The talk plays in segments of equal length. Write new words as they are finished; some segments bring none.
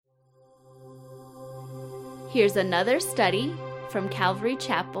Here's another study from Calvary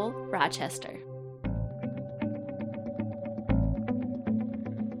Chapel, Rochester.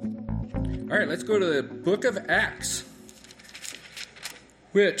 All right, let's go to the book of Acts,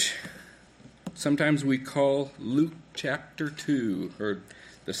 which sometimes we call Luke chapter 2, or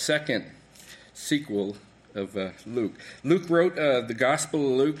the second sequel of Luke. Luke wrote the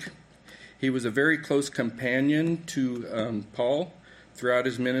Gospel of Luke. He was a very close companion to Paul throughout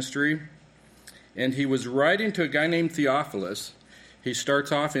his ministry, and he was writing to a guy named Theophilus. He starts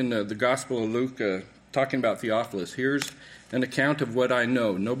off in the Gospel of Luke talking about Theophilus. Here's an account of what I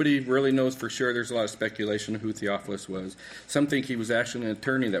know. Nobody really knows for sure. There's a lot of speculation of who Theophilus was. Some think he was actually an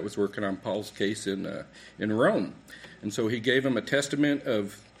attorney that was working on Paul's case in Rome. And so he gave him a testament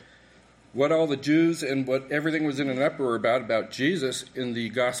of what all the Jews and what everything was in an uproar about Jesus in the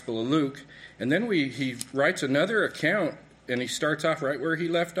Gospel of Luke. And then he writes another account, and he starts off right where he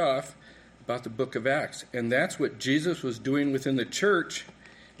left off about the book of Acts. And that's what Jesus was doing within the church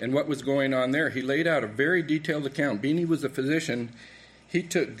and what was going on there. He laid out a very detailed account. Being he was a physician, he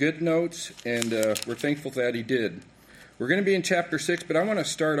took good notes, and we're thankful that he did. We're going to be in chapter 6, but I want to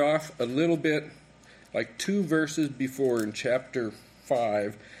start off a little bit like 2 verses before in chapter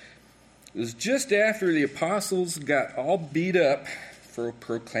 5. It was just after the apostles got all beat up for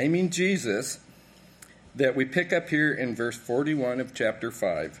proclaiming Jesus that we pick up here in verse 41 of chapter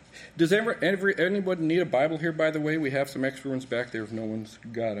 5. Does anyone need a Bible here, by the way? We have some extra ones back there if no one's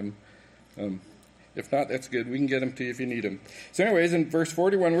got them. If not, that's good. We can get them to you if you need them. So anyways, in verse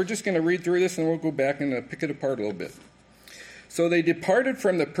 41, we're just going to read through this, and we'll go back and pick it apart a little bit. So they departed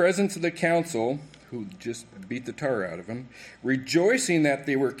from the presence of the council, who just beat the tar out of him, rejoicing that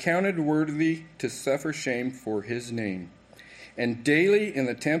they were counted worthy to suffer shame for his name. And daily in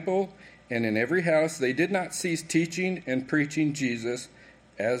the temple and in every house they did not cease teaching and preaching Jesus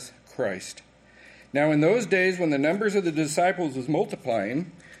as Christ. Now in those days when the numbers of the disciples was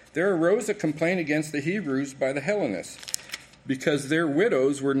multiplying, there arose a complaint against the Hebrews by the Hellenists, because their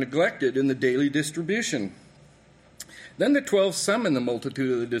widows were neglected in the daily distribution. Then the 12 summoned the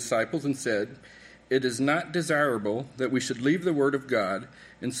multitude of the disciples and said, "It is not desirable that we should leave the word of God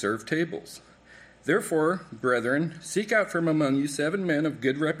and serve tables. Therefore, brethren, seek out from among you 7 men of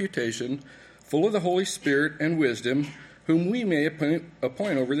good reputation, full of the Holy Spirit and wisdom, whom we may appoint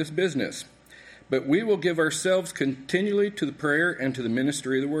over this business. But we will give ourselves continually to the prayer and to the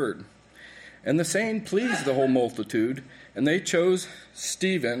ministry of the word." And the saying pleased the whole multitude, and they chose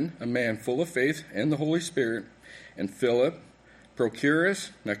Stephen, a man full of faith and the Holy Spirit, and Philip, Prochorus,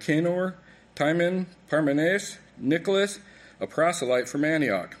 Nicanor, Timon, Parmenas, Nicholas, a proselyte from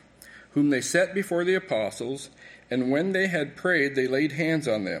Antioch, whom they set before the apostles, and when they had prayed, they laid hands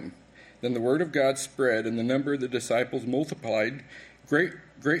on them. Then the word of God spread, and the number of the disciples multiplied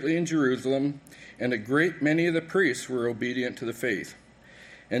greatly in Jerusalem, and a great many of the priests were obedient to the faith.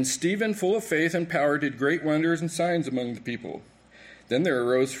 And Stephen, full of faith and power, did great wonders and signs among the people. Then there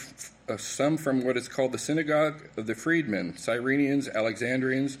arose some from what is called the synagogue of the freedmen, Cyrenians,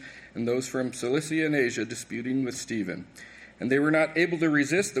 Alexandrians, and those from Cilicia and Asia, disputing with Stephen. And they were not able to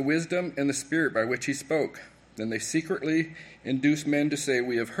resist the wisdom and the spirit by which he spoke. Then they secretly induced men to say,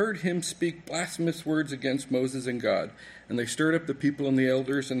 "We have heard him speak blasphemous words against Moses and God." And they stirred up the people and the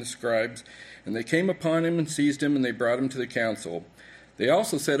elders and the scribes, and they came upon him and seized him, and they brought him to the council. They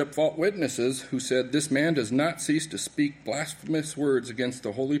also set up false witnesses who said, "This man does not cease to speak blasphemous words against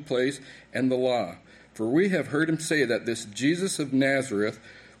the holy place and the law. For we have heard him say that this Jesus of Nazareth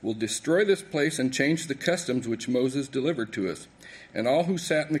will destroy this place and change the customs which Moses delivered to us." And all who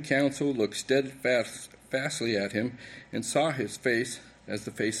sat in the council looked steadfastly at him and saw his face as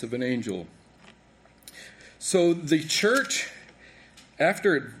the face of an angel. So the church,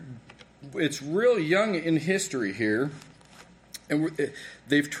 after it's real young in history here, and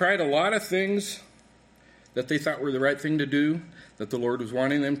they've tried a lot of things that they thought were the right thing to do, that the Lord was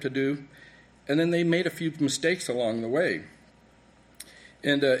wanting them to do, and then they made a few mistakes along the way.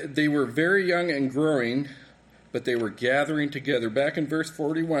 And they were very young and growing, but they were gathering together. Back in verse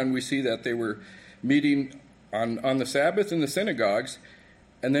 41, we see that they were meeting on the Sabbath in the synagogues,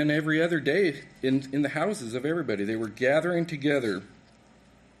 and then every other day in the houses of everybody. They were gathering together.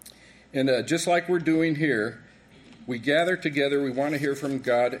 And just like we're doing here, we gather together, we want to hear from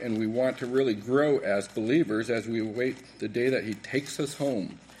God, and we want to really grow as believers as we await the day that he takes us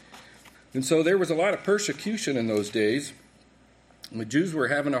home. And so there was a lot of persecution in those days. The Jews were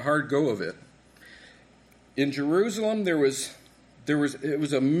having a hard go of it. In Jerusalem, it was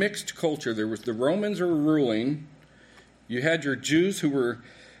a mixed culture. There was the Romans were ruling. You had your Jews who were,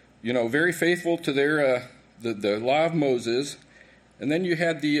 very faithful to their the law of Moses, and then you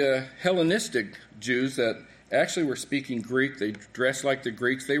had the Hellenistic Jews that actually were speaking Greek. They dressed like the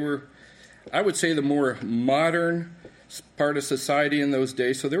Greeks. They were, I would say, the more modern part of society in those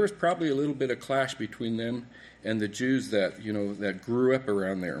days. So there was probably a little bit of clash between them and the Jews that, that grew up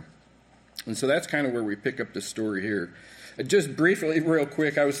around there. And so that's kind of where we pick up the story here. Just briefly, real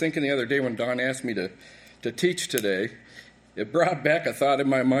quick, I was thinking the other day when Don asked me to teach today, it brought back a thought in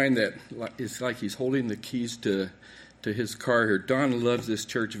my mind that it's like he's holding the keys to his car here. Don loves this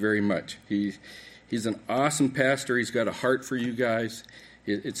church very much. He's an awesome pastor. He's got a heart for you guys.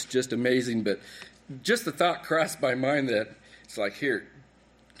 It's just amazing. But just the thought crossed my mind that it's like, here,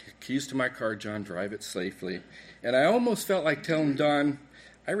 keys to my car, John, drive it safely. And I almost felt like telling Don,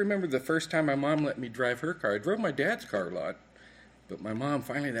 I remember the first time my mom let me drive her car. I drove my dad's car a lot. But my mom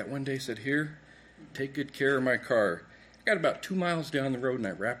finally that one day said, here, take good care of my car. I got about 2 miles down the road, and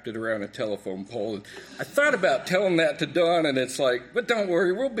I wrapped it around a telephone pole. And I thought about telling that to Dawn, and it's like, but don't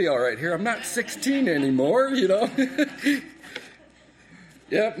worry, we'll be all right here. I'm not 16 anymore,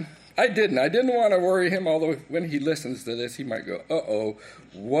 Yep, I didn't. I didn't want to worry him, although when he listens to this, he might go, uh-oh,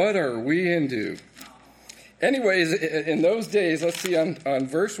 what are we into? Anyways, in those days, let's see on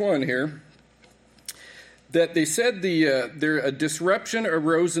verse 1 here, that they said a disruption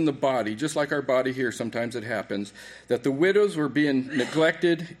arose in the body, just like our body here, sometimes it happens, that the widows were being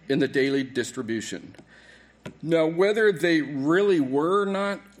neglected in the daily distribution. Now, whether they really were or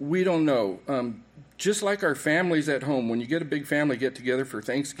not, we don't know. Just like our families at home, when you get a big family get-together for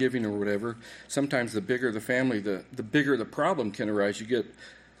Thanksgiving or whatever, sometimes the bigger the family, the bigger the problem can arise. You get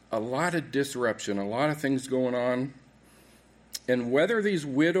a lot of disruption, a lot of things going on. And whether these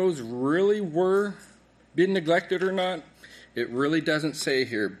widows really were being neglected or not, it really doesn't say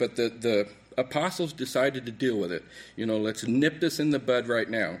here, but the apostles decided to deal with it. Let's nip this in the bud right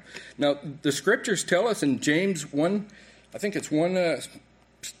now. Now, the scriptures tell us in James 1, I think it's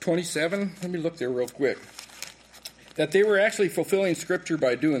 1:27, let me look there real quick, that they were actually fulfilling scripture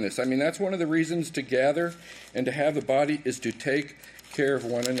by doing this. I mean, that's one of the reasons to gather and to have the body is to take care of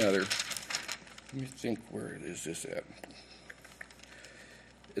one another. Let me think, where is this at?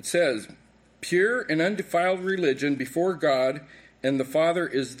 It says, pure and undefiled religion before God and the Father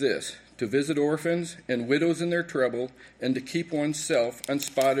is this, to visit orphans and widows in their trouble and to keep oneself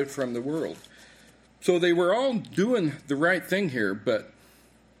unspotted from the world. So they were all doing the right thing here, but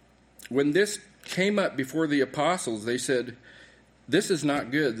when this came up before the apostles, they said, this is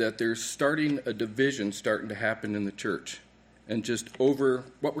not good, that there's starting a division starting to happen in the church and just over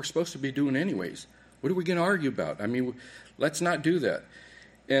what we're supposed to be doing anyways. What are we going to argue about? I mean, let's not do that.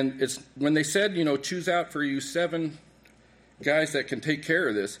 And it's when they said, choose out for you 7 guys that can take care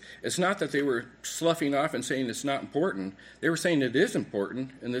of this, it's not that they were sloughing off and saying it's not important. They were saying it is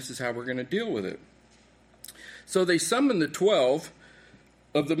important, and this is how we're going to deal with it. So they summoned the 12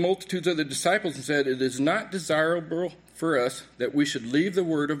 of the multitudes of the disciples and said, it is not desirable for us that we should leave the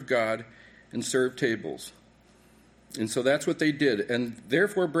word of God and serve tables. And so that's what they did. And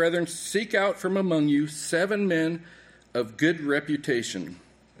therefore, brethren, seek out from among you 7 men of good reputation.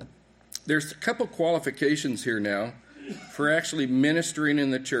 There's a couple qualifications here now for actually ministering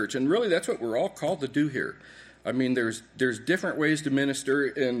in the church. And really, that's what we're all called to do here. I mean, there's different ways to minister,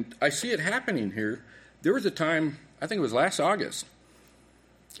 and I see it happening here. There was a time, I think it was last August,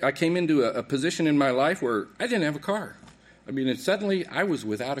 I came into a position in my life where I didn't have a car. I mean, and suddenly I was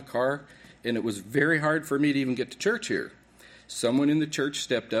without a car, and it was very hard for me to even get to church here. Someone in the church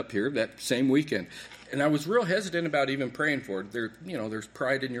stepped up here that same weekend. And I was real hesitant about even praying for it. There's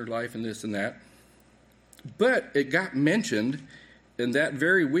pride in your life and this and that. But it got mentioned, and that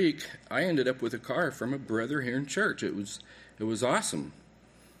very week, I ended up with a car from a brother here in church. It was awesome.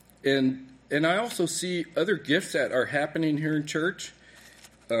 And I also see other gifts that are happening here in church.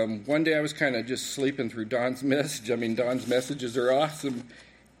 One day I was kind of just sleeping through Don's message. I mean, Don's messages are awesome,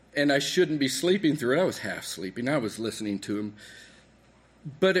 and I shouldn't be sleeping through it. I was half sleeping. I was listening to him.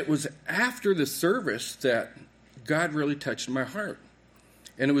 But it was after the service that God really touched my heart.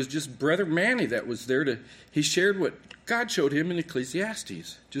 And it was just Brother Manny that was there he shared what God showed him in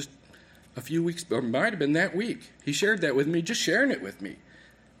Ecclesiastes just a few weeks, or might have been that week. He shared that with me, just sharing it with me.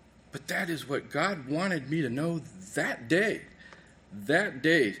 But that is what God wanted me to know that day. That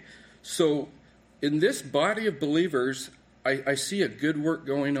day. So in this body of believers, I see a good work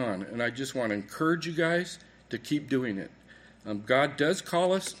going on, and I just want to encourage you guys to keep doing it. God does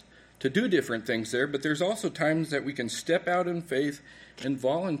call us to do different things there, but there's also times that we can step out in faith and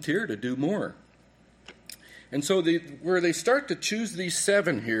volunteer to do more. And so where they start to choose these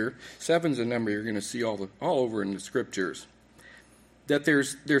 7 here, 7's a number you're going to see all over in the scriptures, that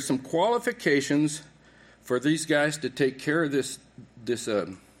there's some qualifications for these guys to take care of this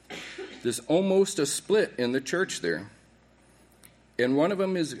There's almost a split in the church there. And one of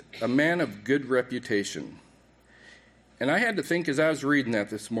them is a man of good reputation. And I had to think as I was reading that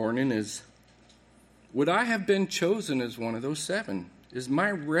this morning is, would I have been chosen as one of those 7? Is my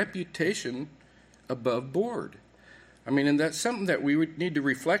reputation above board? I mean, and that's something that we would need to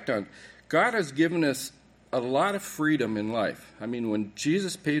reflect on. God has given us a lot of freedom in life. I mean, when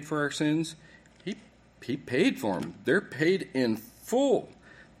Jesus paid for our sins, he paid for them. They're paid in full.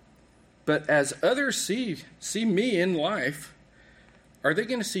 But as others see me in life, are they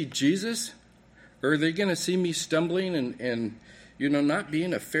going to see Jesus? Or are they going to see me stumbling and not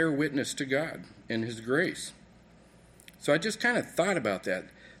being a fair witness to God and his grace? So I just kind of thought about that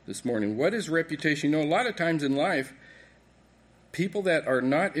this morning. What is reputation? A lot of times in life, people that are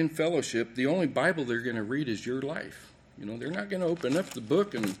not in fellowship, the only Bible they're going to read is your life. They're not going to open up the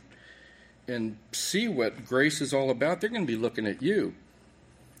book and see what grace is all about. They're going to be looking at you.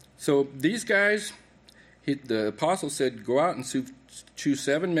 So these guys, the apostle said, go out and choose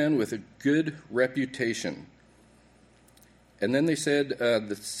 7 men with a good reputation. And then they said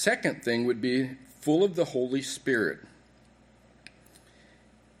the second thing would be full of the Holy Spirit.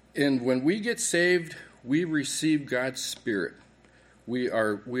 And when we get saved, we receive God's Spirit. We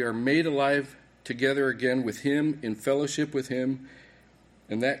are made alive together again with him, in fellowship with him,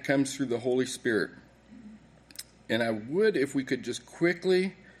 and that comes through the Holy Spirit. And I would, if we could just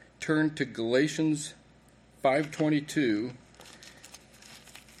quickly turn to Galatians 5:22,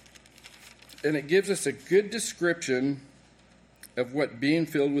 and it gives us a good description of what being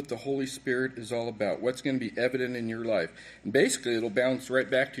filled with the Holy Spirit is all about, what's going to be evident in your life. And basically, it'll bounce right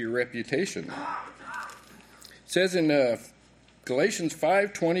back to your reputation. It says in Galatians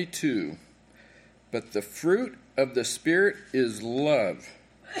 5:22, but the fruit of the Spirit is love,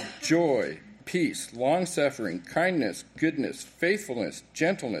 joy, peace, long-suffering, kindness, goodness, faithfulness,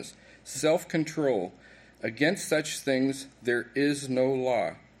 gentleness, self-control. Against such things there is no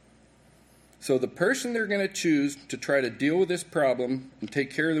law. So the person they're going to choose to try to deal with this problem and take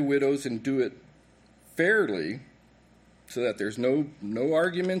care of the widows and do it fairly so that there's no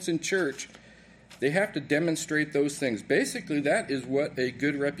arguments in church, they have to demonstrate those things. Basically, that is what a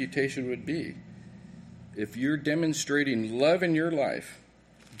good reputation would be. If you're demonstrating love in your life,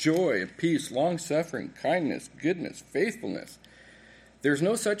 joy, peace, long-suffering, kindness, goodness, faithfulness, there's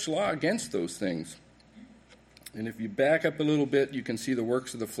no such law against those things. And if you back up a little bit, you can see the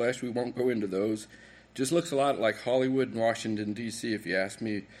works of the flesh. We won't go into those. Just looks a lot like Hollywood and Washington, D.C., if you ask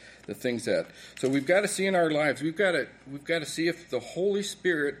me, the things that. So we've got to see in our lives, we've got to see if the Holy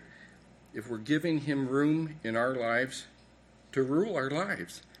Spirit, if we're giving him room in our lives to rule our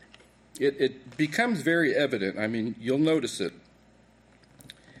lives. It becomes very evident. I mean, you'll notice it.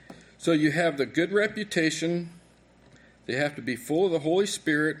 So you have the good reputation. They have to be full of the Holy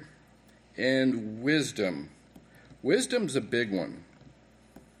Spirit and wisdom. Wisdom's a big one.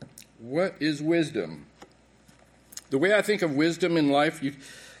 What is wisdom? The way I think of wisdom in life,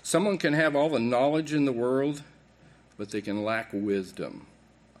 someone can have all the knowledge in the world, but they can lack wisdom.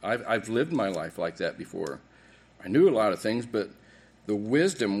 I've lived my life like that before. I knew a lot of things, but the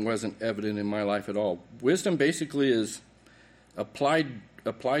wisdom wasn't evident in my life at all. Wisdom basically is applied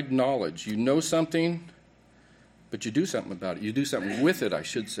knowledge. You know something, but you do something about it. You do something with it, I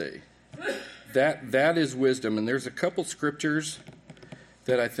should say. That is wisdom. And there's a couple scriptures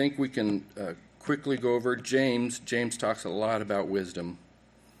that I think we can quickly go over. James talks a lot about wisdom,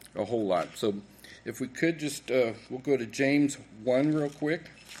 a whole lot. So if we could just, we'll go to James 1 real quick.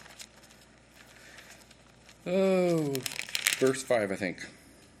 Oh, verse 5, I think.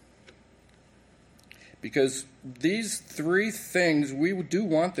 Because these 3 things, we do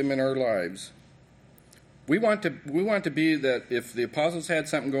want them in our lives. We want to be that if the apostles had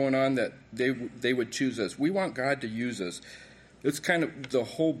something going on, that they would choose us. We want God to use us. It's kind of the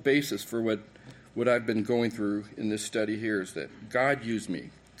whole basis for what I've been going through in this study here is that God use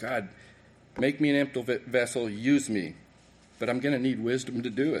me. God, make me an empty vessel, use me. But I'm going to need wisdom to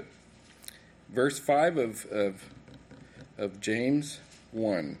do it. Verse 5 of James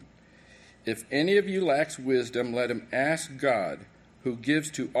 1. If any of you lacks wisdom, let him ask God, who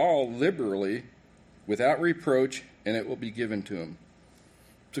gives to all liberally, without reproach, and it will be given to him.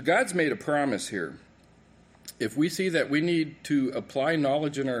 So God's made a promise here. If we see that we need to apply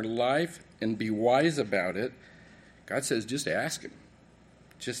knowledge in our life and be wise about it, God says just ask him.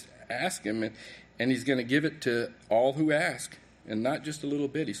 Just ask him, and he's going to give it to all who ask, and not just a little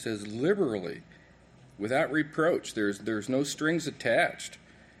bit. He says liberally, without reproach. There's no strings attached.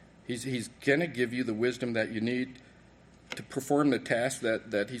 He's going to give you the wisdom that you need to perform the task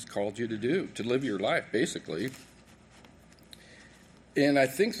that he's called you to do, to live your life, basically. And I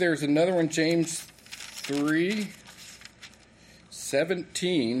think there's another one, James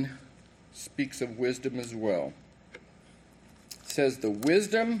 3:17 speaks of wisdom as well. It says, the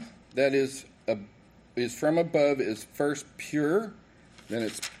wisdom that is from above is first pure, then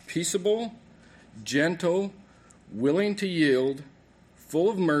it's peaceable, gentle, willing to yield, full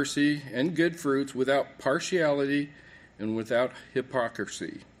of mercy and good fruits, without partiality and without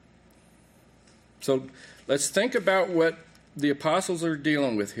hypocrisy. So let's think about what the apostles are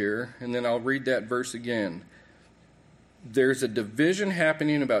dealing with here, and then I'll read that verse again. There's a division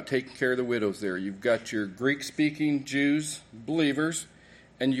happening about taking care of the widows there. You've got your Greek-speaking Jews, believers,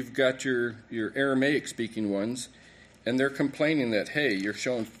 and you've got your Aramaic-speaking ones, and they're complaining that, hey, you're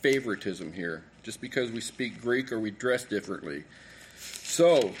showing favoritism here, just because we speak Greek or we dress differently.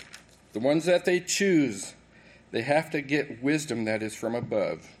 So, the ones that they choose, they have to get wisdom that is from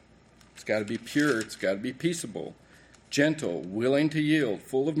above. It's got to be pure, it's got to be peaceable, gentle, willing to yield,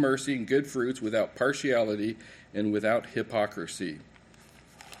 full of mercy and good fruits, without partiality and without hypocrisy.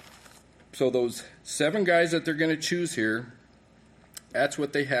 So those 7 guys that they're going to choose here, that's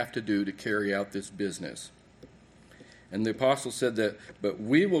what they have to do to carry out this business. And the apostle said that, but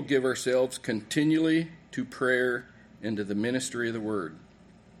we will give ourselves continually to prayer and to the ministry of the word.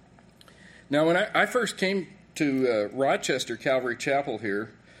 Now, when I first came to Rochester Calvary Chapel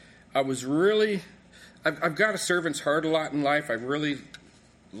here, I've got a servant's heart a lot in life. I really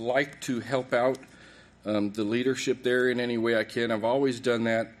like to help out the leadership there in any way I can. I've always done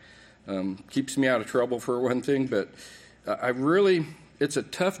that. Keeps me out of trouble for one thing, but it's a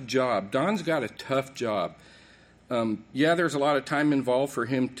tough job. Don's got a tough job. There's a lot of time involved for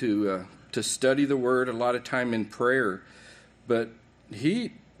him to study the Word, a lot of time in prayer, but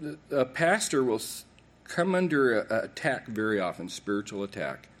a pastor will come under attack very often, spiritual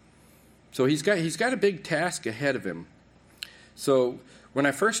attack. So he's got a big task ahead of him. So when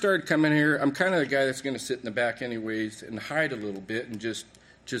I first started coming here, I'm kind of the guy that's going to sit in the back anyways and hide a little bit and just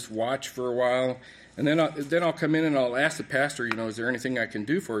watch for a while, and then I'll come in and I'll ask the pastor, is there anything I can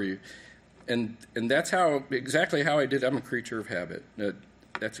do for you? And that's exactly how I did. I'm a creature of habit.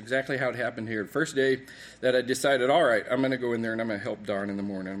 That's exactly how it happened here. The first day that I decided, all right, I'm going to go in there and I'm going to help Don in the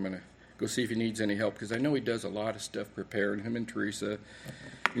morning. I'm going to go see if he needs any help, because I know he does a lot of stuff preparing, him and Teresa.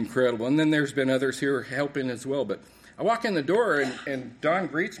 Incredible. And then there's been others here helping as well. But I walk in the door and Don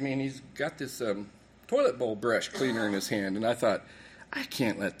greets me, and he's got this toilet bowl brush cleaner in his hand. And I thought, I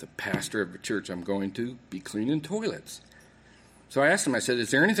can't let the pastor of the church I'm going to be cleaning toilets. So I asked him, I said,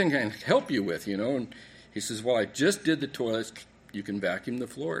 is there anything I can help you with, And he says, well, I just did the toilets. You can vacuum the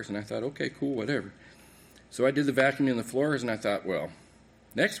floors. And I thought, okay, cool, whatever. So I did the vacuuming the floors, and I thought, well,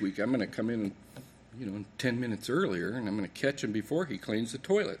 next week I'm going to come in, 10 minutes earlier, and I'm going to catch him before he cleans the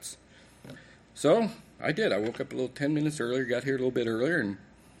toilets. So I did. I woke up a little 10 minutes earlier, got here a little bit earlier, and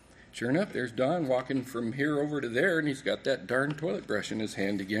sure enough, there's Don walking from here over to there, and he's got that darn toilet brush in his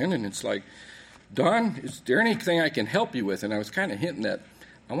hand again, and it's like, Don, is there anything I can help you with? And I was kind of hinting that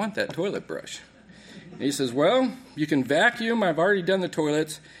I want that toilet brush. And he says, well, you can vacuum. I've already done the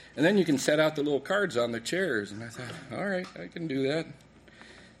toilets, and then you can set out the little cards on the chairs. And I thought, all right, I can do that.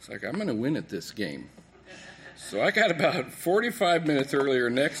 It's like, I'm going to win at this game. So I got about 45 minutes earlier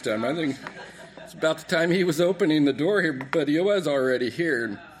next time. I think it's about the time he was opening the door here, but he was already here.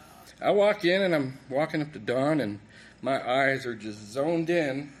 And I walk in, and I'm walking up to Don, and my eyes are just zoned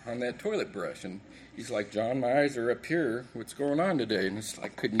in on that toilet brush. And he's like, John, my eyes are up here. What's going on today? And it's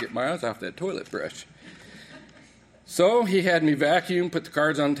like, couldn't get my eyes off that toilet brush. So he had me vacuum, put the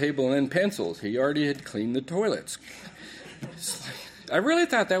cards on the table, and then pencils. He already had cleaned the toilets. I really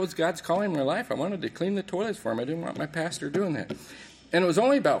thought that was God's calling in my life. I wanted to clean the toilets for him. I didn't want my pastor doing that. And it was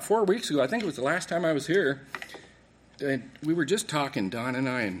only about 4 weeks ago. I think it was the last time I was here. And we were just talking, Don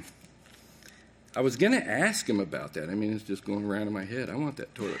and I was going to ask him about that. I mean, it's just going around in my head. I want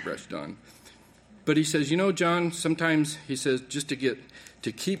that toilet brush done. But he says, John, sometimes, he says, just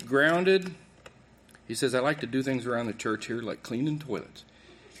to keep grounded, he says, I like to do things around the church here, like cleaning toilets.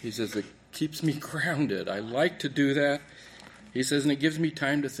 He says, it keeps me grounded. I like to do that. He says, and it gives me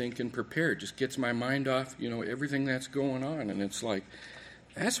time to think and prepare. It just gets my mind off, everything that's going on. And it's like,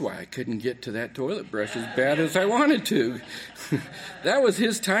 that's why I couldn't get to that toilet brush as bad as I wanted to. That was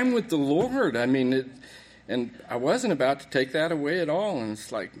his time with the Lord. I mean, and I wasn't about to take that away at all. And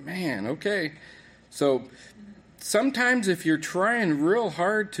it's like, man, okay. So sometimes if you're trying real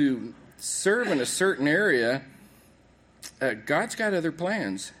hard to serve in a certain area, God's got other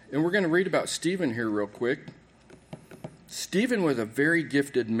plans. And we're going to read about Stephen here real quick. Stephen was a very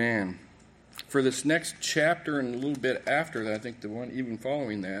gifted man. For this next chapter and a little bit after that, I think the one even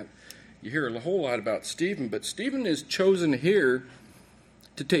following that, you hear a whole lot about Stephen. But Stephen is chosen here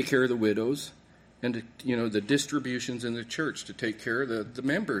to take care of the widows and the distributions in the church, to take care of the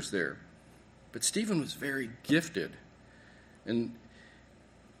members there. But Stephen was very gifted, and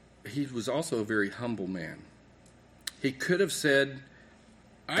he was also a very humble man. He could have said,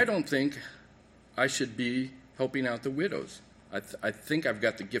 I don't think I should be helping out the widows. I think I've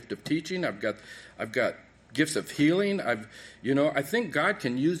got the gift of teaching. I've got gifts of healing. I think God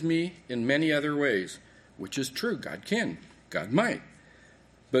can use me in many other ways, which is true. God can. God might.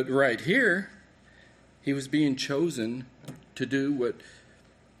 But right here, he was being chosen to do what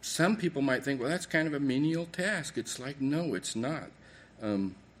some people might think, well, that's kind of a menial task. It's like, no, it's not.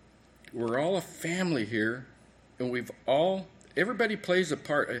 We're all a family here, and everybody plays a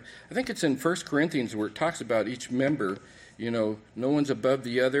part. I think it's in 1 Corinthians where it talks about each member, no one's above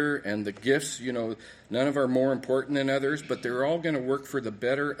the other, and the gifts, none of are more important than others, but they're all going to work for the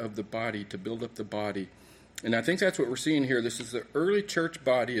better of the body, to build up the body. And I think that's what we're seeing here. This is the early church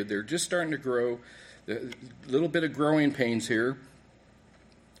body. They're just starting to grow, a little bit of growing pains here.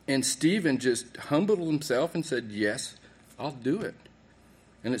 And Stephen just humbled himself and said, yes, I'll do it.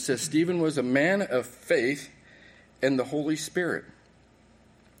 And it says Stephen was a man of faith and the Holy Spirit.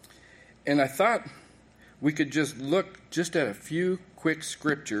 And I thought we could just look just at a few quick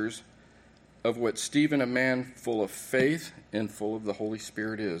scriptures of what Stephen, a man full of faith and full of the Holy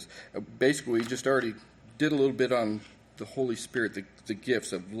Spirit, is. Basically, we just already did a little bit on the Holy Spirit, the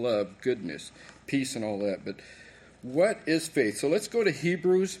gifts of love, goodness, peace, and all that. But what is faith? So let's go to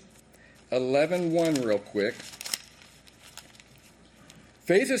Hebrews 11:1 real quick.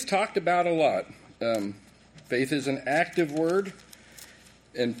 Faith is talked about a lot. Faith is an active word,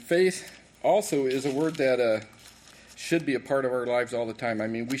 and faith also is a word that should be a part of our lives all the time. I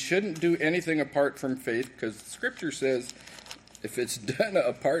mean, we shouldn't do anything apart from faith, because Scripture says if it's done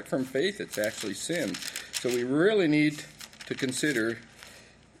apart from faith, it's actually sin. So we really need to consider,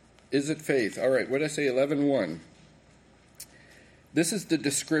 is it faith? All right, what did I say, 11:1? This is the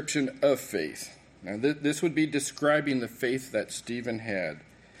description of faith. Now, this would be describing the faith that Stephen had.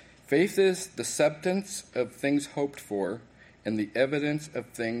 Faith is the substance of things hoped for and the evidence of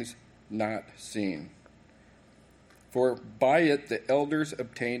things not seen. For by it the elders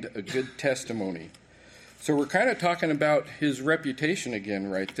obtained a good testimony. So we're kind of talking about his reputation again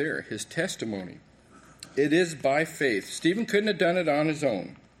right there, his testimony. It is by faith. Stephen couldn't have done it on his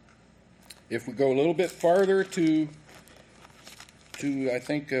own. If we go a little bit farther to I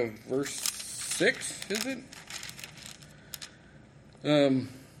think verse 6, is it?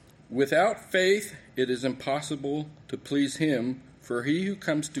 Without faith it is impossible to please him, for he who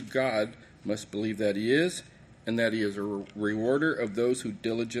comes to God must believe that he is, and that he is a rewarder of those who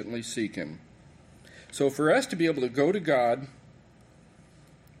diligently seek him. So for us to be able to go to God,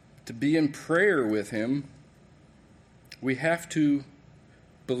 to be in prayer with him, we have to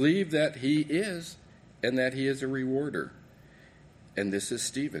believe that he is, and that he is a rewarder. And this is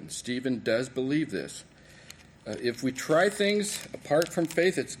Stephen. Stephen does believe this. If we try things apart from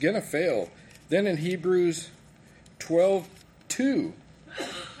faith, it's going to fail. Then in Hebrews 12:2,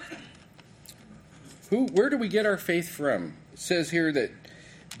 where do we get our faith from? It says here that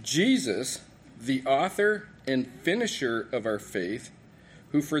Jesus, the author and finisher of our faith,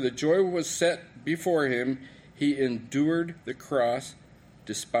 who for the joy was set before him, he endured the cross,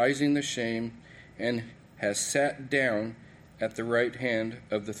 despising the shame, and has sat down at the right hand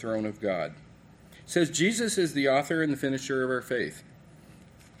of the throne of God. It says Jesus is the author and the finisher of our faith.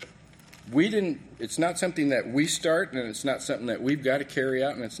 It's not something that we start, and it's not something that we've got to carry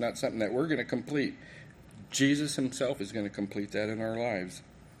out, and it's not something that we're going to complete. Jesus himself is going to complete that in our lives.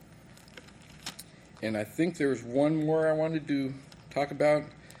 And I think there's one more I wanted to talk about.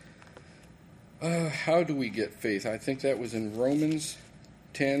 How do we get faith? I think that was in Romans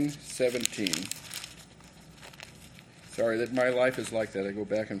 10:17. Sorry, that my life is like that. I go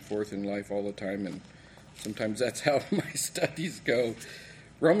back and forth in life all the time, and sometimes that's how my studies go.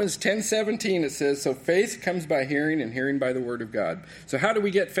 Romans 10:17, it says, so faith comes by hearing, and hearing by the word of God. So how do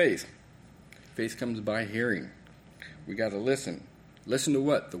we get faith? Faith comes by hearing. We got to listen. Listen to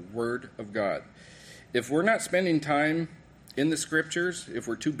what? The word of God. If we're not spending time in the scriptures, if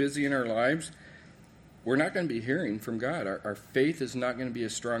we're too busy in our lives, we're not going to be hearing from God. Our faith is not going to be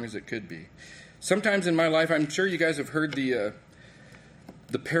as strong as it could be. Sometimes in my life, I'm sure you guys have heard the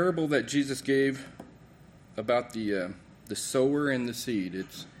parable that Jesus gave about the sower and the seed.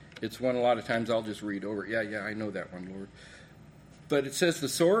 It's one a lot of times I'll just read over. Yeah, I know that one, Lord. But it says the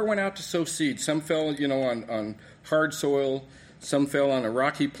sower went out to sow seed. Some fell, on hard soil. Some fell on a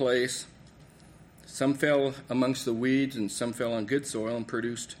rocky place. Some fell amongst the weeds, and some fell on good soil and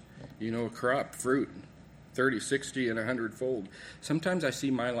produced, a crop, fruit. 30, 60, and 100-fold. Sometimes I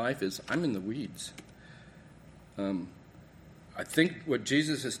see my life as I'm in the weeds. I think what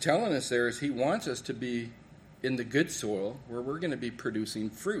Jesus is telling us there is he wants us to be in the good soil where we're going to be producing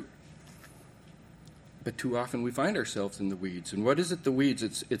fruit. But too often we find ourselves in the weeds. And what is it, the weeds?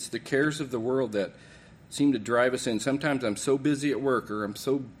 It's the cares of the world that seem to drive us in. Sometimes I'm so busy at work, or I'm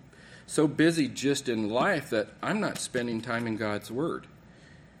so busy just in life that I'm not spending time in God's Word.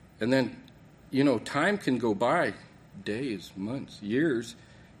 And then, time can go by, days, months, years,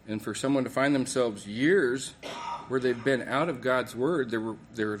 and for someone to find themselves years where they've been out of God's Word,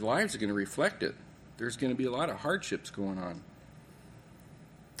 their lives are going to reflect it. There's going to be a lot of hardships going on.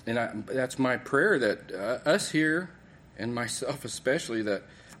 And that's my prayer, that us here, and myself especially, that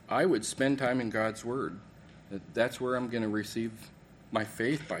I would spend time in God's Word. That's where I'm going to receive my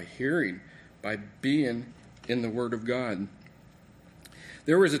faith, by hearing, by being in the Word of God.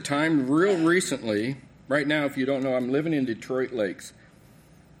 There was a time real recently, right now, if you don't know, I'm living in Detroit Lakes.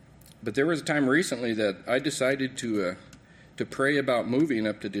 But there was a time recently that I decided to pray about moving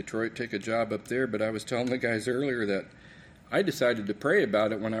up to Detroit, take a job up there. But I was telling the guys earlier that I decided to pray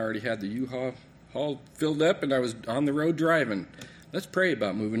about it when I already had the U-Haul filled up and I was on the road driving. Let's pray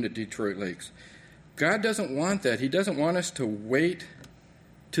about moving to Detroit Lakes. God doesn't want that. He doesn't want us to wait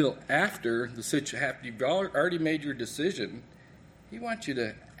till after the situation. You've already made your decision. He wants you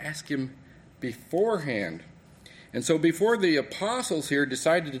to ask him beforehand. And so before the apostles here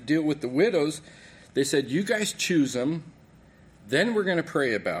decided to deal with the widows, they said, you guys choose them, then we're going to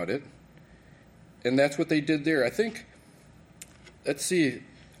pray about it. And that's what they did there. I think, let's see,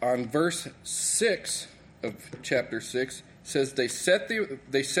 on verse 6 of chapter 6, says they set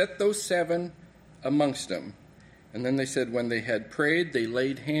those 7 amongst them. And then they said when they had prayed, they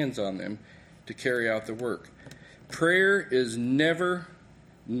laid hands on them to carry out the work. Prayer is never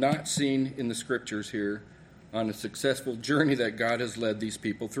not seen in the scriptures here on a successful journey that God has led these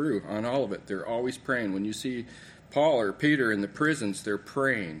people through, on all of it. They're always praying. When you see Paul or Peter in the prisons, they're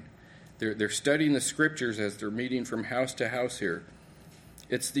praying. They're studying the scriptures as they're meeting from house to house here.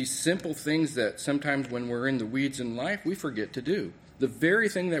 It's these simple things that sometimes when we're in the weeds in life, we forget to do. The very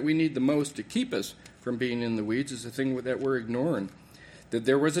thing that we need the most to keep us from being in the weeds is the thing that we're ignoring. That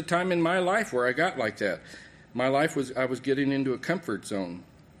there was a time in my life where I got like that. I was getting into a comfort zone.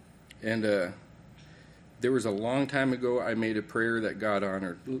 And there was a long time ago I made a prayer that God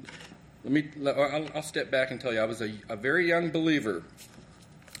honored. I'll step back and tell you, I was a very young believer.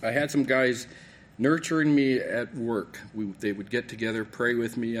 I had some guys nurturing me at work. They would get together, pray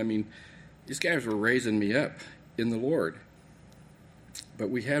with me. I mean, these guys were raising me up in the Lord. But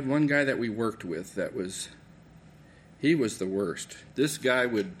we had one guy that we worked with he was the worst. This guy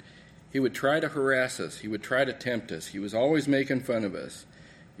he would try to harass us. He would try to tempt us. He was always making fun of us.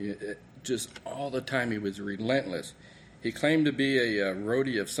 Just all the time, he was relentless. He claimed to be a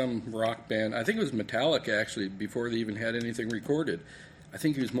roadie of some rock band. I think it was Metallica, actually, before they even had anything recorded. I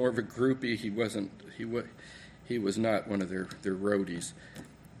think he was more of a groupie. He was not one of their roadies.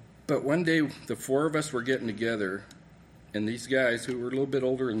 But one day, the 4 of us were getting together, and these guys who were a little bit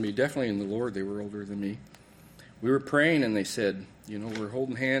older than me, definitely in the Lord, they were older than me. We were praying, and they said, we're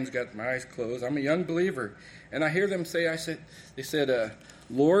holding hands, got my eyes closed. I'm a young believer. And I hear them say, they said,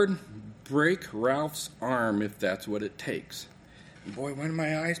 Lord, break Ralph's arm if that's what it takes. And boy, when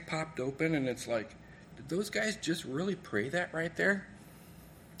my eyes popped open, and it's like, did those guys just really pray that right there?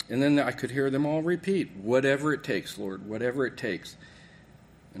 And then I could hear them all repeat, whatever it takes, Lord, whatever it takes.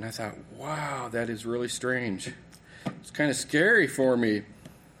 And I thought, wow, that is really strange. It's kind of scary for me.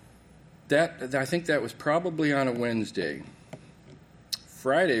 I think that was probably on a Wednesday.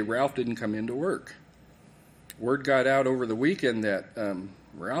 Friday, Ralph didn't come into work. Word got out over the weekend that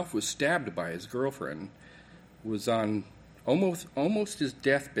Ralph was stabbed by his girlfriend, was on almost his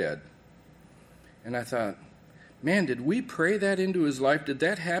deathbed. And I thought, man, did we pray that into his life? Did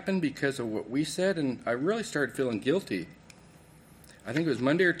that happen because of what we said? And I really started feeling guilty. I think it was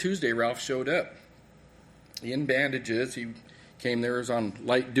Monday or Tuesday Ralph showed up. In bandages. He came there, was on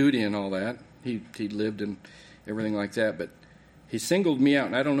light duty and all that. He lived and everything like that. But he singled me out,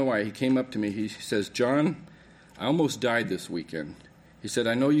 and I don't know why. He came up to me. He says, John, I almost died this weekend. He said,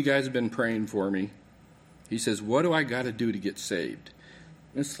 I know you guys have been praying for me. He says, what do I got to do to get saved?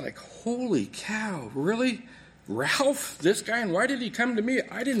 And it's like, holy cow, really? Ralph, this guy? And why did he come to me?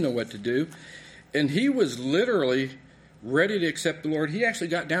 I didn't know what to do. And he was literally ready to accept the Lord. He actually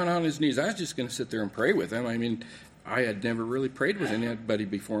got down on his knees. I was just going to sit there and pray with him. I mean, I had never really prayed with anybody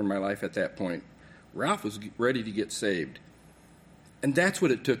before in my life at that point. Ralph was ready to get saved. And that's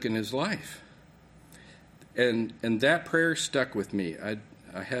what it took in his life. And that prayer stuck with me.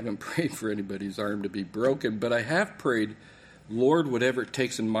 I haven't prayed for anybody's arm to be broken, but I have prayed, Lord, whatever it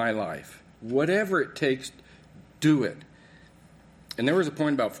takes in my life, whatever it takes, do it. And there was a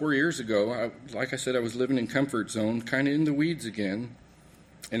point about 4 years ago, like I said, I was living in comfort zone, kind of in the weeds again,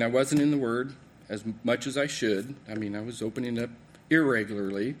 and I wasn't in the Word as much as I should. I mean, I was opening up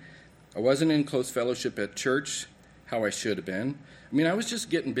irregularly. I wasn't in close fellowship at church how I should have been. I mean, I was just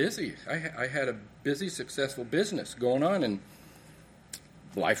getting busy. I had a busy, successful business going on, and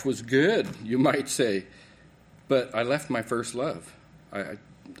life was good, you might say. But I left my first love.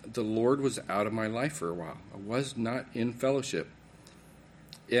 The Lord was out of my life for a while. I was not in fellowship.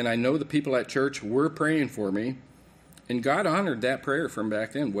 And I know the people at church were praying for me, and God honored that prayer from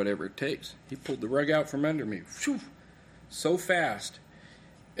back then, whatever it takes. He pulled the rug out from under me, whew, so fast.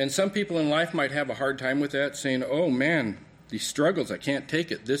 And some people in life might have a hard time with that, saying, oh man, these struggles, I can't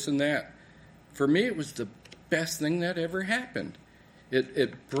take it, this and that. For me, it was the best thing that ever happened.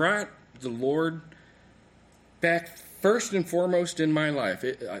 It brought the Lord back first and foremost in my life.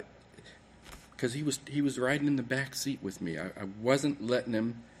 Because he was riding in the back seat with me. I wasn't letting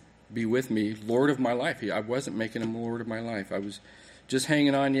him be with me, Lord of my life. I wasn't making him Lord of my life. I was just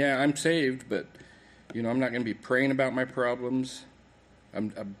hanging on. Yeah, I'm saved, but I'm not going to be praying about my problems.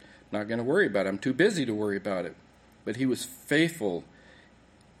 I'm not going to worry about it. I'm too busy to worry about it. But he was faithful.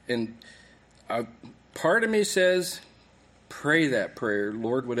 And part of me says, pray that prayer,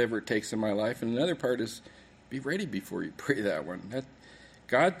 Lord, whatever it takes in my life. And another part is, be ready before you pray that one.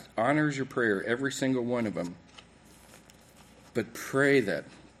 God honors your prayer, every single one of them. But pray that,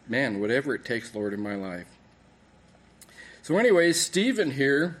 man, whatever it takes, Lord, in my life. So anyways, Stephen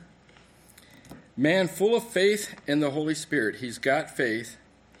here, man full of faith in the Holy Spirit. He's got faith.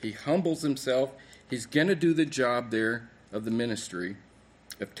 He humbles himself. He's going to do the job there of the ministry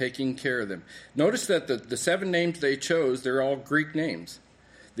of taking care of them. Notice that the 7 names they chose, they're all Greek names.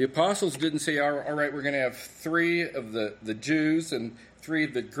 The apostles didn't say, all right, we're going to have 3 of the Jews and 3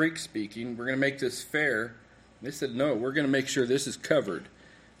 of the Greek-speaking. We're going to make this fair. They said, no, we're going to make sure this is covered.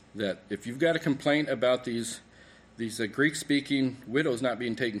 That if you've got a complaint about these Greek-speaking widows not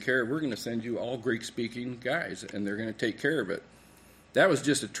being taken care of, we're going to send you all Greek-speaking guys, and they're going to take care of it. That was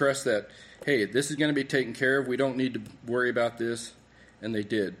just a trust that, hey, this is going to be taken care of. We don't need to worry about this. And they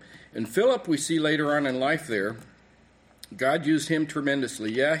did. And Philip, we see later on in life there, God used him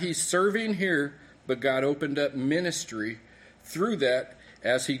tremendously. Yeah, he's serving here, but God opened up ministry through that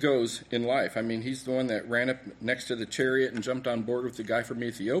as he goes in life. I mean, he's the one that ran up next to the chariot and jumped on board with the guy from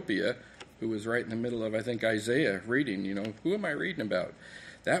Ethiopia, who was right in the middle of, I think, Isaiah reading. Who am I reading about?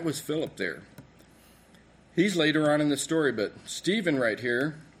 That was Philip there. He's later on in the story, but Stephen right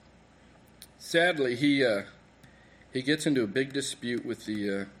here, sadly, he gets into a big dispute with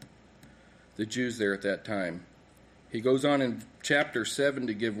the Jews there at that time. He goes on in chapter 7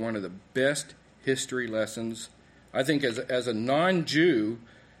 to give one of the best history lessons. I think as a non-Jew,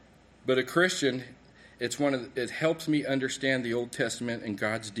 but a Christian, it helps me understand the Old Testament and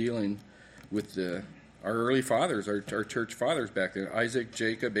God's dealing with our early fathers, our church fathers back then, Isaac,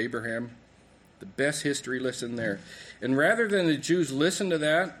 Jacob, Abraham. The best history lesson there. And rather than the Jews listen to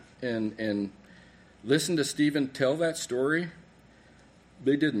that and listen to Stephen tell that story,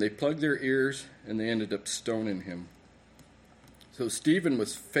 they didn't. They plugged their ears and they ended up stoning him. So Stephen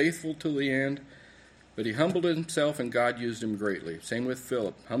was faithful to the end, but he humbled himself and God used him greatly. Same with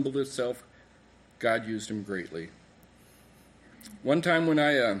Philip. Humbled himself, God used him greatly. One time when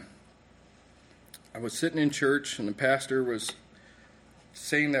I was sitting in church and the pastor was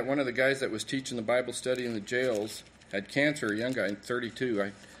saying that one of the guys that was teaching the Bible study in the jails had cancer, a young guy, 32,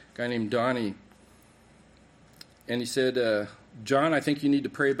 a guy named Donnie. And he said, John, I think you need to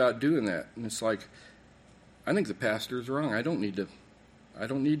pray about doing that. And it's like, I think the pastor's wrong. I don't need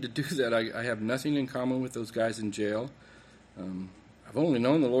to do that. I have nothing in common with those guys in jail. I've only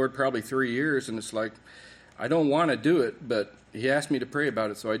known the Lord probably 3 years, and it's like, I don't want to do it, but he asked me to pray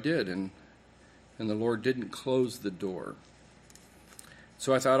about it, so I did. And the Lord didn't close the door.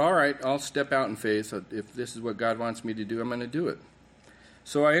 So I thought, all right, I'll step out in faith. If this is what God wants me to do, I'm going to do it.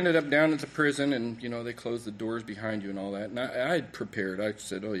 So I ended up down at the prison, and, they closed the doors behind you and all that. And I had prepared. I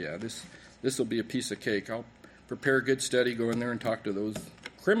said, oh, yeah, this will be a piece of cake. I'll prepare a good study, go in there and talk to those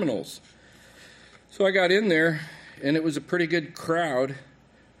criminals. So I got in there, and it was a pretty good crowd,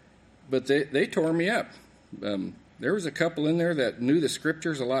 but they tore me up. There was a couple in there that knew the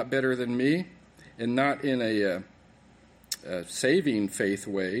Scriptures a lot better than me, and not in a saving faith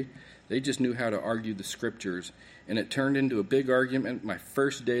way. They just knew how to argue the Scriptures. And it turned into a big argument my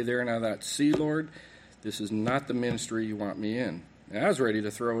first day there, and I thought, see, Lord, this is not the ministry you want me in. And I was ready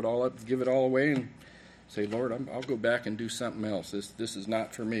to throw it all up, give it all away, and say, Lord, I'll go back and do something else. This is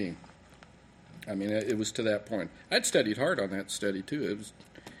not for me. I mean, it was to that point. I'd studied hard on that study, too. It was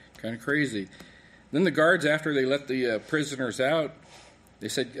kind of crazy. Then the guards, after they let the prisoners out, they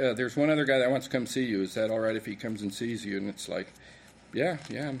said, there's one other guy that wants to come see you. Is that all right if he comes and sees you? And it's like, yeah,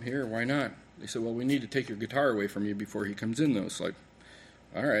 I'm here. Why not? They said, well, we need to take your guitar away from you before he comes in, though. It's like,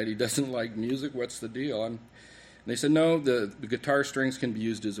 all right, he doesn't like music. What's the deal? And they said, no, the guitar strings can be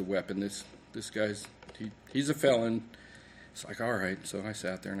used as a weapon. This guy's, he's a felon. It's like, all right. So I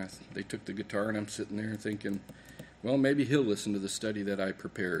sat there, and they took the guitar, and I'm sitting there thinking, well, maybe he'll listen to the study that I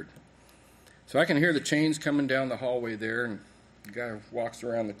prepared. So I can hear the chains coming down the hallway there, and the guy walks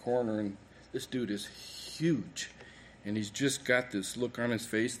around the corner, and this dude is huge. And he's just got this look on his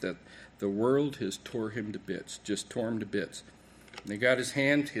face that the world has tore him to bits, just tore him to bits. And they got his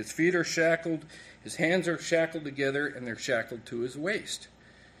feet are shackled, his hands are shackled together, and they're shackled to his waist.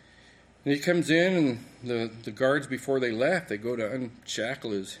 And he comes in, and the guards, before they left, they go to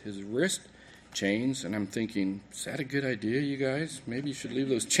unshackle his wrist chains, and I'm thinking, is that a good idea, you guys? Maybe you should leave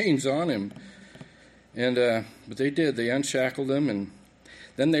those chains on him. And but they did. They unshackled him, and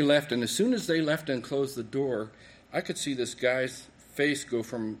then they left. And as soon as they left and closed the door, I could see this guy's face go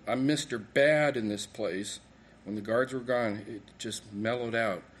from, I'm Mr. Bad in this place. When the guards were gone, it just mellowed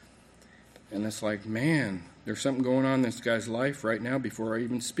out. And it's like, man, there's something going on in this guy's life right now before I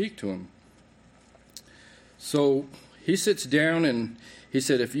even speak to him. So he sits down and he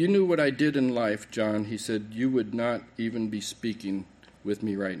said, if you knew what I did in life, John, he said, you would not even be speaking with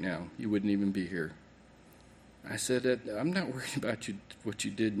me right now. You wouldn't even be here. I said, I'm not worried about what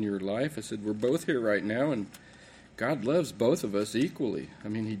you did in your life. I said, we're both here right now, and God loves both of us equally. I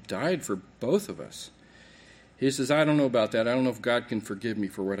mean, he died for both of us. He says, I don't know about that. I don't know if God can forgive me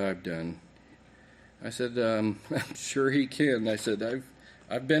for what I've done. I said, I'm sure he can. I said,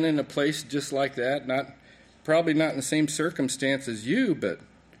 I've been in a place just like that, probably not in the same circumstance as you, but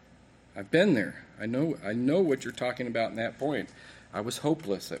I've been there. I know what you're talking about in that point. I was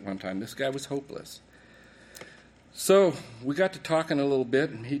hopeless at one time. This guy was hopeless. So we got to talking a little bit,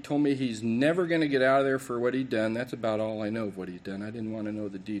 and he told me he's never going to get out of there for what he'd done. That's about all I know of what he'd done. I didn't want to know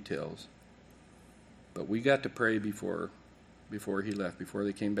the details. But we got to pray before he left, before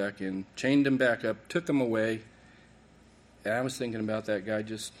they came back in, chained him back up, took him away. And I was thinking about that guy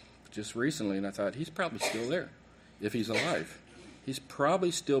just recently, and I thought, he's probably still there, if he's alive. He's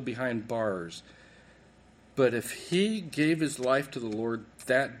probably still behind bars. But if he gave his life to the Lord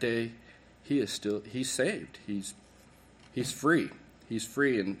that day, he's saved. He's free. He's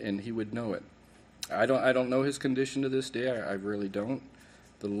free, and he would know it. I don't know his condition to this day. I really don't.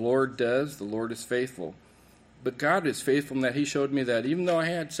 The Lord does. The Lord is faithful. But God is faithful in that he showed me that even though I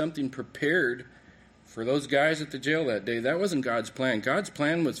had something prepared for those guys at the jail that day, that wasn't God's plan. God's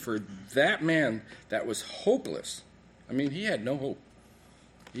plan was for that man that was hopeless. I mean, he had no hope.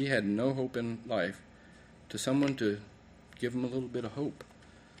 He had no hope in life, to someone to give him a little bit of hope.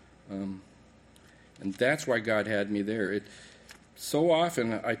 And that's why God had me there. So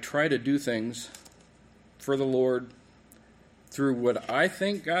often I try to do things for the Lord through what I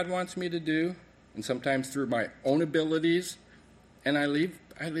think God wants me to do, and sometimes through my own abilities, and I leave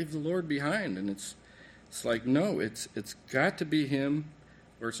the Lord behind. And it's like, no, it's got to be him,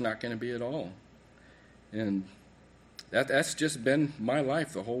 or it's not going to be at all. And that's just been my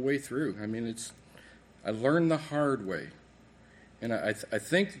life the whole way through. I mean, I learned the hard way. And I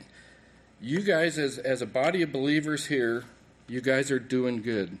think you guys, as a body of believers here, you guys are doing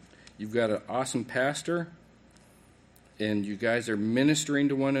good. You've got an awesome pastor, and you guys are ministering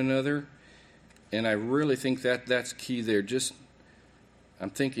to one another. And I really think that's key there. I'm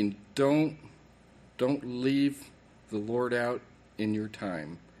thinking, don't leave the Lord out in your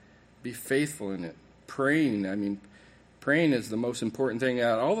time. Be faithful in it. Praying is the most important thing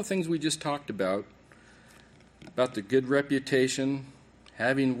out. All the things we just talked about the good reputation,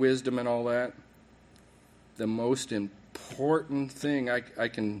 having wisdom and all that, the most important thing, I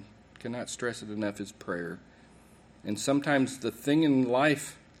cannot stress it enough, is prayer. And sometimes the thing in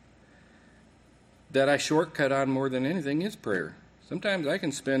life that I shortcut on more than anything is prayer. Sometimes I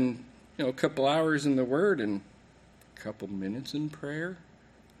can spend, a couple hours in the Word and a couple minutes in prayer.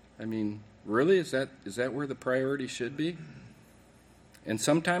 I mean, really, is that where the priority should be? And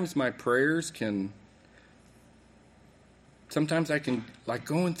sometimes my prayers sometimes I can, like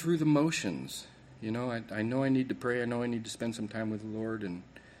going through the motions. I know I need to pray. I know I need to spend some time with the Lord,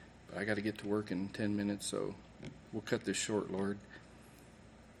 but I got to get to work in 10 minutes, so we'll cut this short, Lord.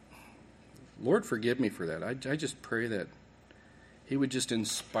 Lord, forgive me for that. I just pray that he would just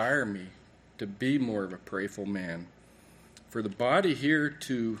inspire me to be more of a prayerful man. For the body here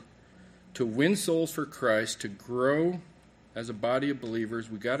to to win souls for Christ, to grow as a body of believers.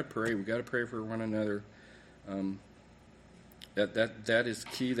 We got to pray. We got to pray for one another. That is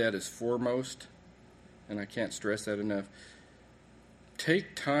key. That is foremost, and I can't stress that enough.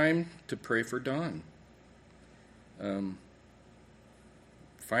 Take time to pray for Don.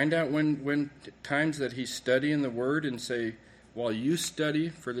 Find out when times that he's studying the Word, and say, while you study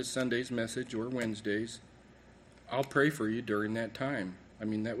for this Sunday's message or Wednesdays, I'll pray for you during that time. I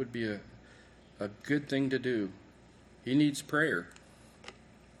mean, that would be a good thing to do. He needs prayer.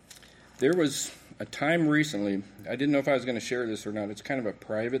 There was a time recently, I didn't know if I was going to share this or not. It's kind of a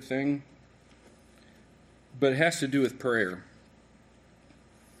private thing, but it has to do with prayer.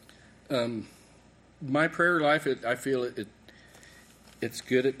 My prayer life, I feel it's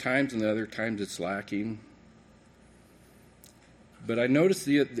good at times, and other times it's lacking. But I noticed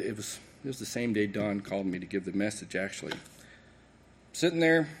it was the same day Don called me to give the message, actually. Sitting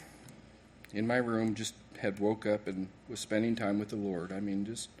there in my room, just had woke up and was spending time with the Lord. I mean,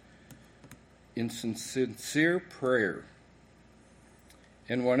 just in sincere prayer.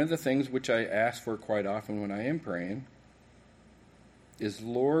 And one of the things which I ask for quite often when I am praying is,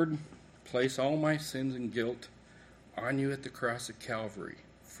 Lord, place all my sins and guilt on you at the cross of Calvary.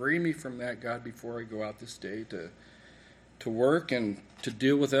 Free me from that, God, before I go out this day to work and to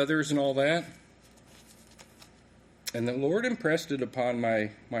deal with others and all that. And the Lord impressed it upon my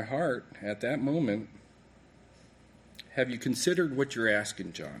heart at that moment. Have you considered what you're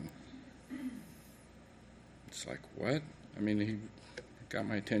asking, John? It's like, what? I mean, he got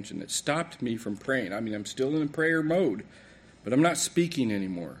my attention. It stopped me from praying. I mean, I'm still in prayer mode, but I'm not speaking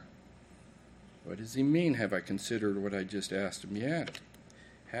anymore. What does he mean? Have I considered what I just asked him? Yeah.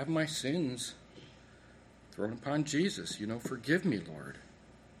 Have my sins thrown upon Jesus. Forgive me, Lord.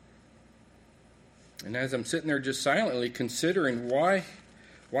 And as I'm sitting there just silently considering why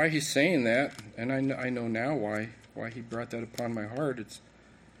he's saying that, and I know now why he brought that upon my heart. It's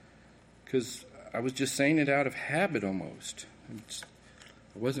because I was just saying it out of habit almost.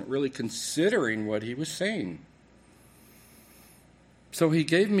 I wasn't really considering what he was saying. So he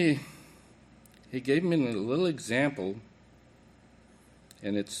gave me a little example,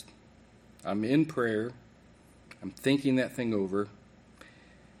 and I'm in prayer, I'm thinking that thing over,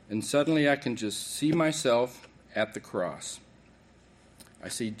 and suddenly I can just see myself at the cross. I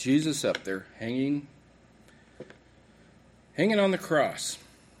see Jesus up there hanging on the cross.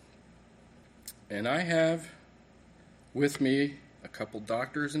 And I have with me a couple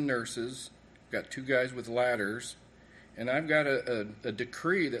doctors and nurses. I've got 2 guys with ladders. And I've got a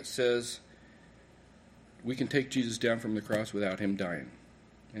decree that says we can take Jesus down from the cross without him dying.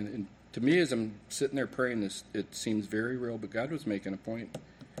 And to me, as I'm sitting there praying this, it seems very real, but God was making a point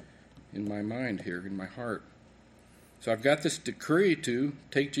in my mind here, in my heart. So I've got this decree to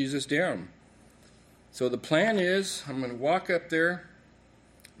take Jesus down. So the plan is, I'm going to walk up there,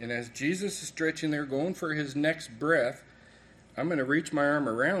 and as Jesus is stretching there, going for his next breath, I'm going to reach my arm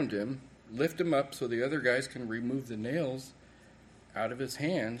around him, lift him up so the other guys can remove the nails out of his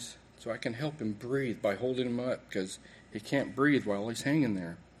hands, so I can help him breathe by holding him up, because he can't breathe while he's hanging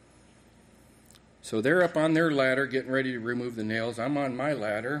there. So they're up on their ladder getting ready to remove the nails. I'm on my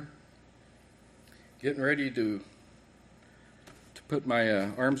ladder getting ready to put my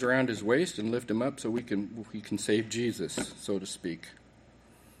arms around his waist and lift him up so we can save Jesus, so to speak.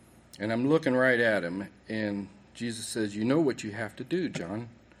 And I'm looking right at him, and Jesus says, you know what you have to do, John.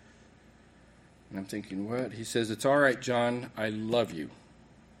 And I'm thinking, what? He says, it's all right, John, I love you.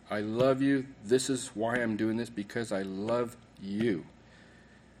 I love you. This is why I'm doing this, because I love you.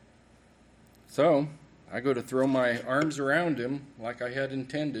 So I go to throw my arms around him like I had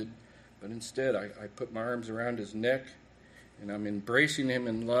intended, but instead I put my arms around his neck, and I'm embracing him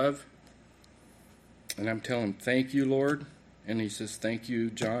in love, and I'm telling him, thank you, Lord. And he says, thank you,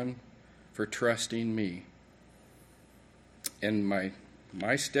 John, for trusting me. And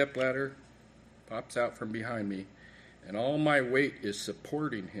my stepladder pops out from behind me, and all my weight is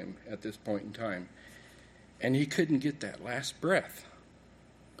supporting him at this point in time. And he couldn't get that last breath.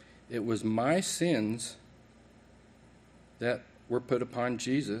 It was my sins that were put upon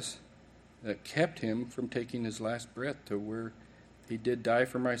Jesus that kept him from taking his last breath to where he did die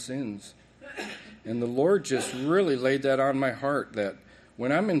for my sins. And the Lord just really laid that on my heart, that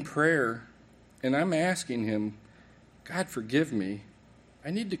when I'm in prayer and I'm asking him, God, forgive me,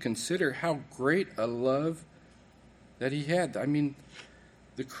 I need to consider how great a love that he had. I mean,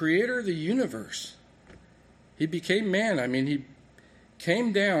 the creator of the universe, he became man. I mean, he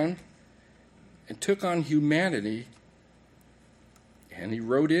came down and took on humanity, and he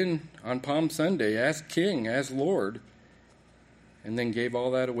rode in on Palm Sunday as King, as Lord, and then gave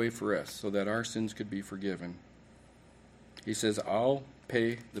all that away for us so that our sins could be forgiven. He says, I'll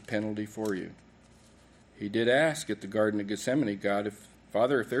pay the penalty for you. He did ask at the Garden of Gethsemane, God,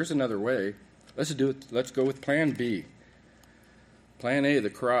 Father, if there's another way, let's do it. Let's go with plan B. Plan A, the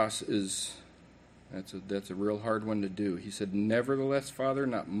cross, that's a real hard one to do. He said, nevertheless, Father,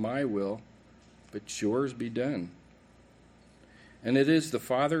 not my will, but yours be done. And it is the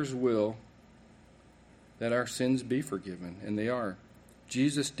Father's will that our sins be forgiven, and they are.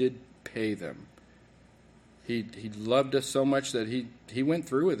 Jesus did pay them. He loved us so much that he went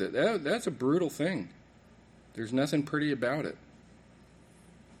through with it. That's a brutal thing. There's nothing pretty about it.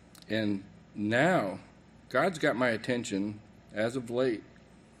 And now, God's got my attention, as of late,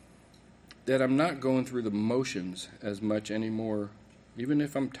 that I'm not going through the motions as much anymore. Even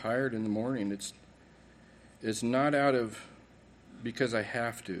if I'm tired in the morning, it's not out of because I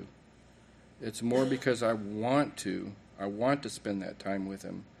have to. It's more because I want to. I want to spend that time with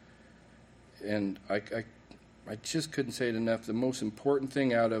him. And I just couldn't say it enough. The most important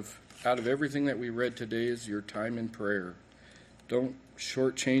thing out of everything that we read today is your time in prayer. Don't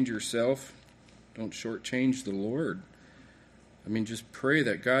shortchange yourself. Don't shortchange the Lord. I mean, just pray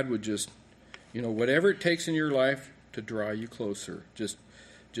that God would just, whatever it takes in your life to draw you closer. Just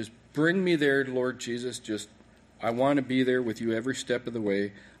bring me there, Lord Jesus. I want to be there with you every step of the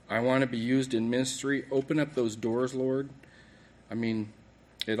way. I want to be used in ministry. Open up those doors, Lord. I mean,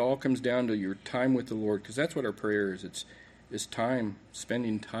 it all comes down to your time with the Lord, because that's what our prayer is. It's time,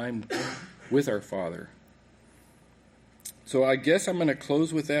 spending time with our Father. So I guess I'm going to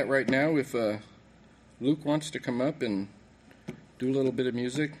close with that right now. If Luke wants to come up and do a little bit of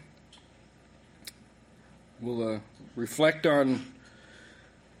music, we'll reflect on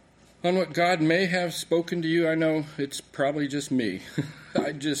what God may have spoken to you. I know it's probably just me.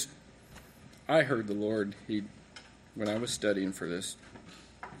 I heard the Lord when I was studying for this.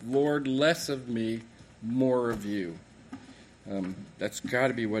 Lord, less of me, more of you. That's got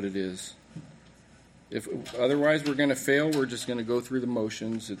to be what it is. If otherwise we're going to fail, we're just going to go through the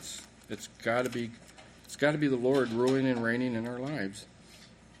motions. It's got to be the Lord ruling and reigning in our lives.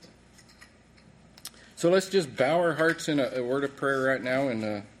 So let's just bow our hearts in a word of prayer right now,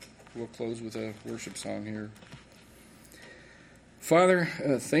 and we'll close with a worship song here. Father,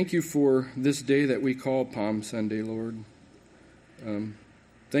 thank you for this day that we call Palm Sunday, Lord.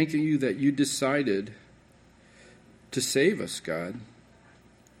 Thank you that you decided to save us, God.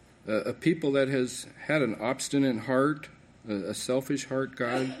 A people that has had an obstinate heart, a selfish heart,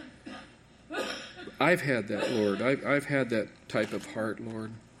 God. I've had that, Lord. I've had that type of heart,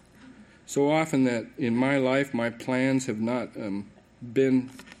 Lord. So often that in my life, my plans have not been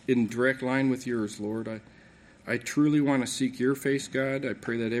in direct line with yours, Lord. I truly want to seek your face, God. I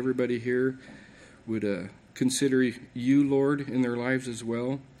pray that everybody here would consider you, Lord, in their lives as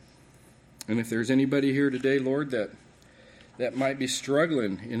well. And if there's anybody here today, Lord, that might be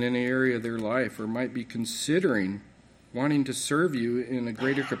struggling in any area of their life, or might be considering wanting to serve you in a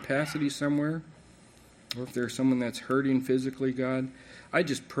greater capacity somewhere, or if there's someone that's hurting physically, God, I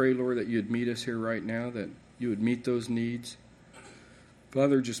just pray, Lord, that you'd meet us here right now, that you would meet those needs.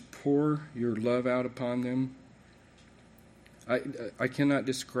 Father, just pour your love out upon them. I cannot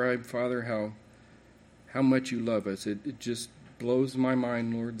describe, Father, how much you love us. It just blows my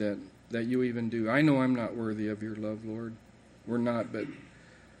mind, Lord, that you even do. I know I'm not worthy of your love, Lord. We're not, but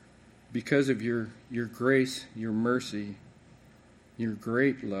because of your grace, your mercy, your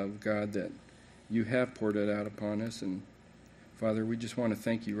great love, God, that you have poured it out upon us. And Father, we just want to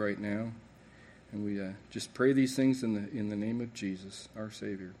thank you right now. And we just pray these things in the name of Jesus, our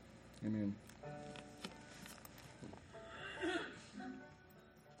Savior. Amen.